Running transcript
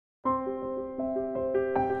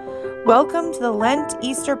Welcome to the Lent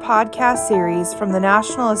Easter podcast series from the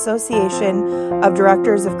National Association of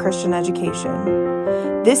Directors of Christian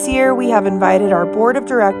Education. This year, we have invited our board of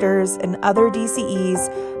directors and other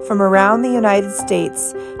DCEs from around the United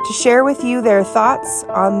States to share with you their thoughts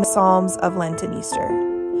on the Psalms of Lent and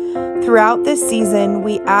Easter. Throughout this season,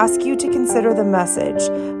 we ask you to consider the message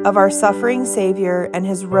of our suffering Savior and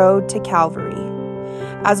his road to Calvary.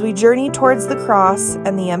 As we journey towards the cross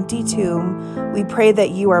and the empty tomb, we pray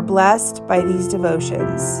that you are blessed by these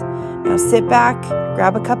devotions. Now sit back,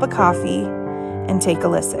 grab a cup of coffee, and take a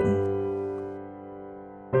listen.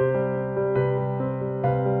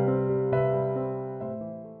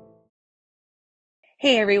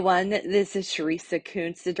 Hey everyone, this is Charessa,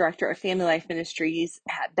 Koontz, the Director of Family Life Ministries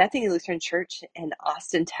at Bethany Lutheran Church in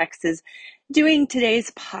Austin, Texas, doing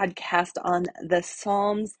today's podcast on the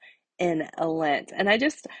Psalms in Lent. And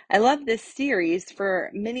I love this series for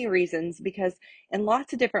many reasons, because in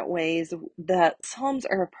lots of different ways, the Psalms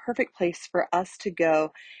are a perfect place for us to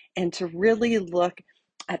go and to really look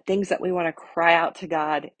at things that we want to cry out to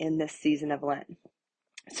God in this season of Lent.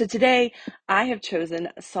 So today I have chosen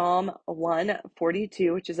Psalm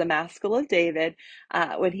 142, which is a maskil of David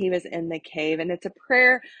when he was in the cave. And it's a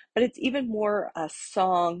prayer, but it's even more a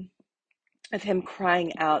song of him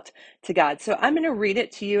crying out to God. So I'm going to read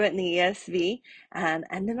it to you in the ESV, and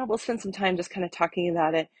then we'll spend some time just kind of talking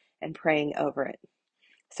about it and praying over it.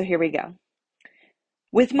 So here we go.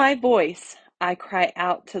 With my voice, I cry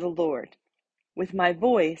out to the Lord. With my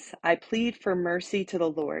voice, I plead for mercy to the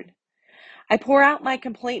Lord. I pour out my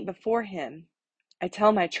complaint before him. I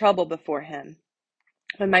tell my trouble before him.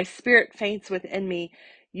 When my spirit faints within me,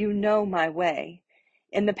 you know my way.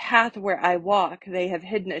 In the path where I walk, they have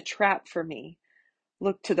hidden a trap for me.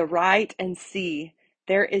 Look to the right and see,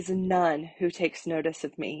 there is none who takes notice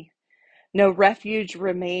of me. No refuge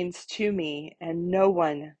remains to me, and no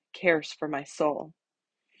one cares for my soul.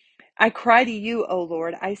 I cry to you, O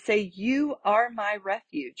Lord. I say, you are my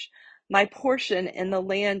refuge, my portion in the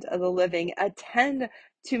land of the living. Attend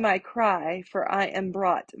to my cry, for I am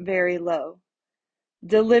brought very low.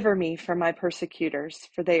 Deliver me from my persecutors,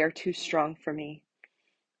 for they are too strong for me.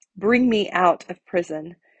 Bring me out of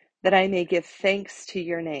prison, that I may give thanks to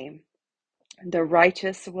your name. The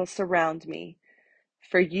righteous will surround me,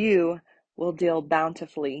 for you will deal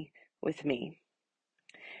bountifully with me.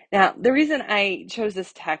 Now, the reason I chose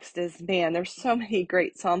this text is, man, there's so many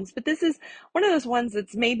great Psalms, but this is one of those ones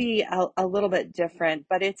that's maybe a little bit different,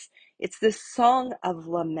 but it's this song of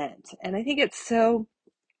lament. And I think it's so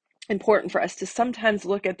important for us to sometimes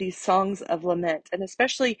look at these songs of lament, and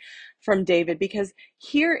especially from David, because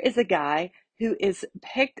here is a guy who is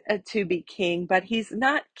picked to be king, but he's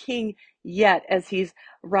not king yet as he's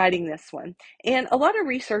writing this one. And a lot of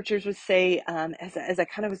researchers would say, as I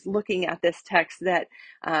kind of was looking at this text, that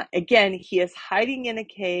again, he is hiding in a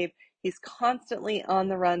cave. He's constantly on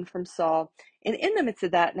the run from Saul. And in the midst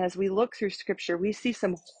of that, and as we look through scripture, we see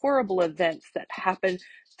some horrible events that happen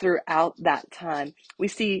throughout that time. We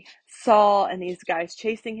see Saul and these guys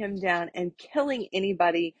chasing him down and killing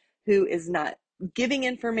anybody who is not giving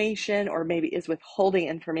information or maybe is withholding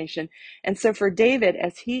information. And so for David,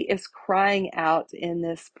 as he is crying out in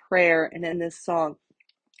this prayer and in this song,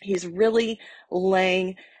 he's really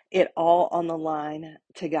laying it all on the line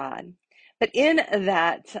to God. But in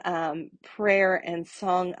that prayer and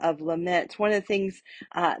song of lament, one of the things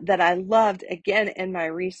that I loved, again, in my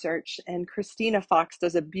research, and Christina Fox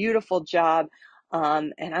does a beautiful job,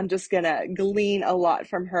 and I'm just going to glean a lot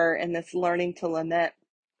from her in this learning to lament,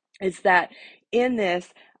 is that in this,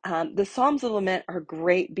 the Psalms of Lament are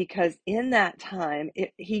great because in that time,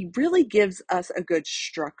 he really gives us a good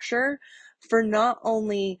structure for not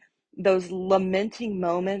only those lamenting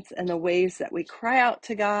moments and the ways that we cry out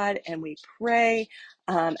to God and we pray.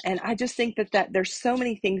 And I just think that there's so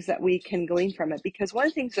many things that we can glean from it, because one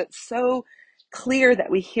of the things that's so clear that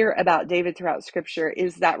we hear about David throughout scripture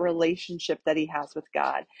is that relationship that he has with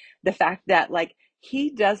God. The fact that, like,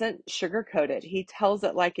 he doesn't sugarcoat it. He tells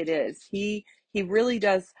it like it is. He really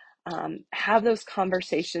does have those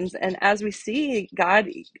conversations. And as we see, God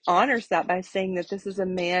honors that by saying that this is a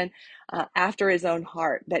man after his own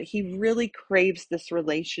heart, that he really craves this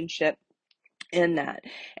relationship in that.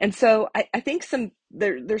 And so I think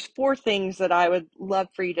there's four things that I would love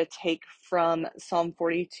for you to take from Psalm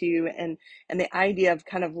 42 and the idea of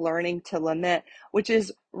kind of learning to lament, which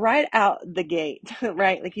is right out the gate,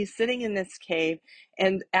 right? Like, he's sitting in this cave,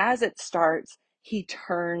 and as it starts, he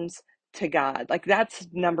turns to God. Like, that's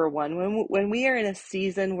number one. When we are in a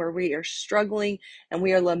season where we are struggling and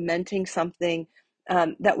we are lamenting something,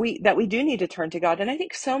 that we do need to turn to God. And I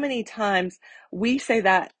think so many times we say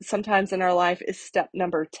that sometimes in our life is step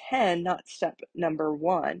number 10, not step number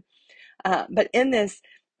 1. But in this,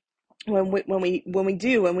 when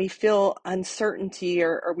we feel uncertainty,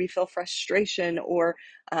 or we feel frustration, or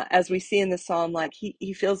as we see in the psalm, like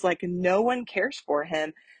he feels like no one cares for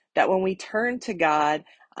him, that when we turn to God,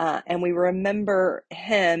 and we remember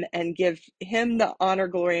him and give him the honor,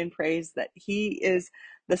 glory, and praise that he is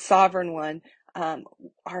the sovereign one,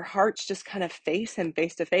 our hearts just kind of face him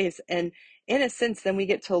face to face. And in a sense, then we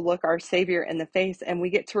get to look our Savior in the face, and we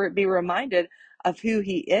get to be reminded of who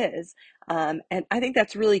he is. And I think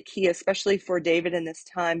that's really key, especially for David in this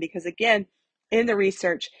time, because again, in the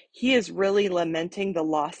research, he is really lamenting the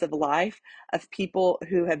loss of life of people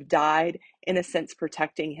who have died, in a sense,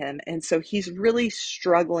 protecting him. And so he's really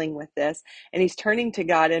struggling with this, and he's turning to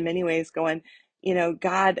God in many ways, going,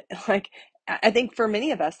 God, like, I think for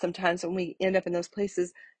many of us, sometimes when we end up in those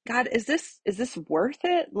places, God, is this worth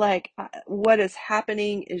it? Like, what is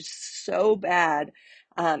happening is so bad.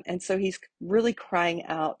 And so he's really crying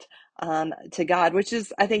out to God, which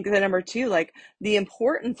is, I think, the number 2, like the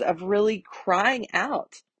importance of really crying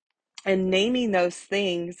out and naming those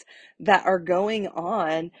things that are going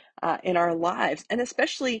on in our lives, and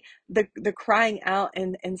especially the crying out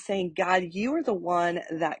and saying, God, you are the one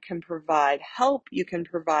that can provide help, you can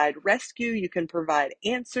provide rescue, you can provide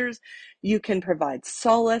answers, you can provide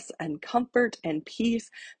solace and comfort and peace.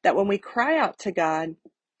 That when we cry out to God,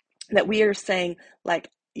 that we are saying, like,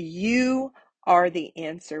 you are the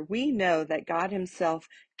answer. We know that God himself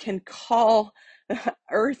can call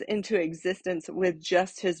earth into existence with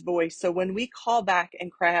just his voice. So when we call back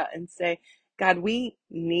and cry out and say, God, we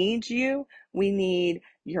need you, we need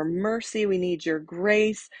your mercy, we need your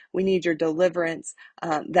grace, we need your deliverance,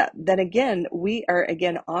 that again, we are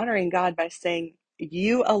again honoring God by saying,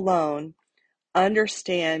 you alone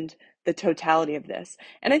understand the totality of this.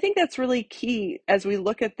 And I think that's really key as we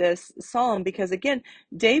look at this psalm, because again,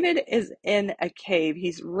 David is in a cave.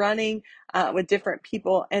 He's running with different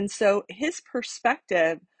people. And so his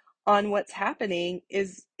perspective on what's happening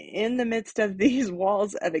is in the midst of these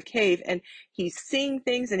walls of a cave, and he's seeing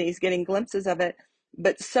things and he's getting glimpses of it,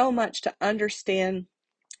 but so much to understand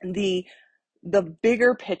the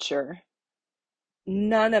bigger picture.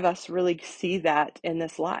 None of us really see that in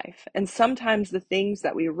this life. And sometimes the things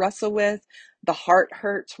that we wrestle with, the heart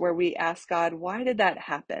hurts, where we ask God, why did that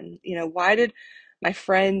happen? Why did my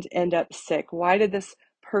friend end up sick? Why did this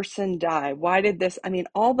person die? Why did this? I mean,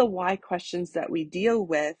 all the why questions that we deal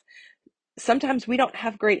with, sometimes we don't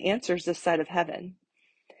have great answers this side of heaven.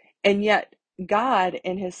 And yet God,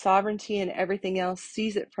 in his sovereignty and everything else,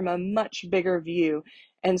 sees it from a much bigger view.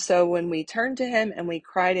 And so when we turn to him and we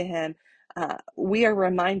cry to him, we are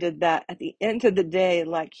reminded that at the end of the day,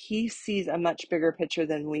 like, he sees a much bigger picture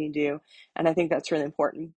than we do. And I think that's really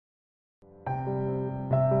important.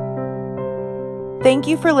 Thank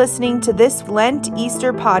you for listening to this Lent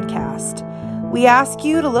Easter podcast. We ask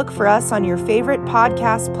you to look for us on your favorite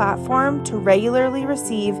podcast platform to regularly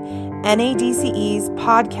receive NADCE's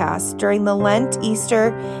podcasts during the Lent,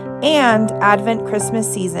 Easter, and Advent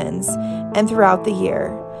Christmas seasons and throughout the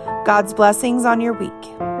year. God's blessings on your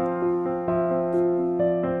week.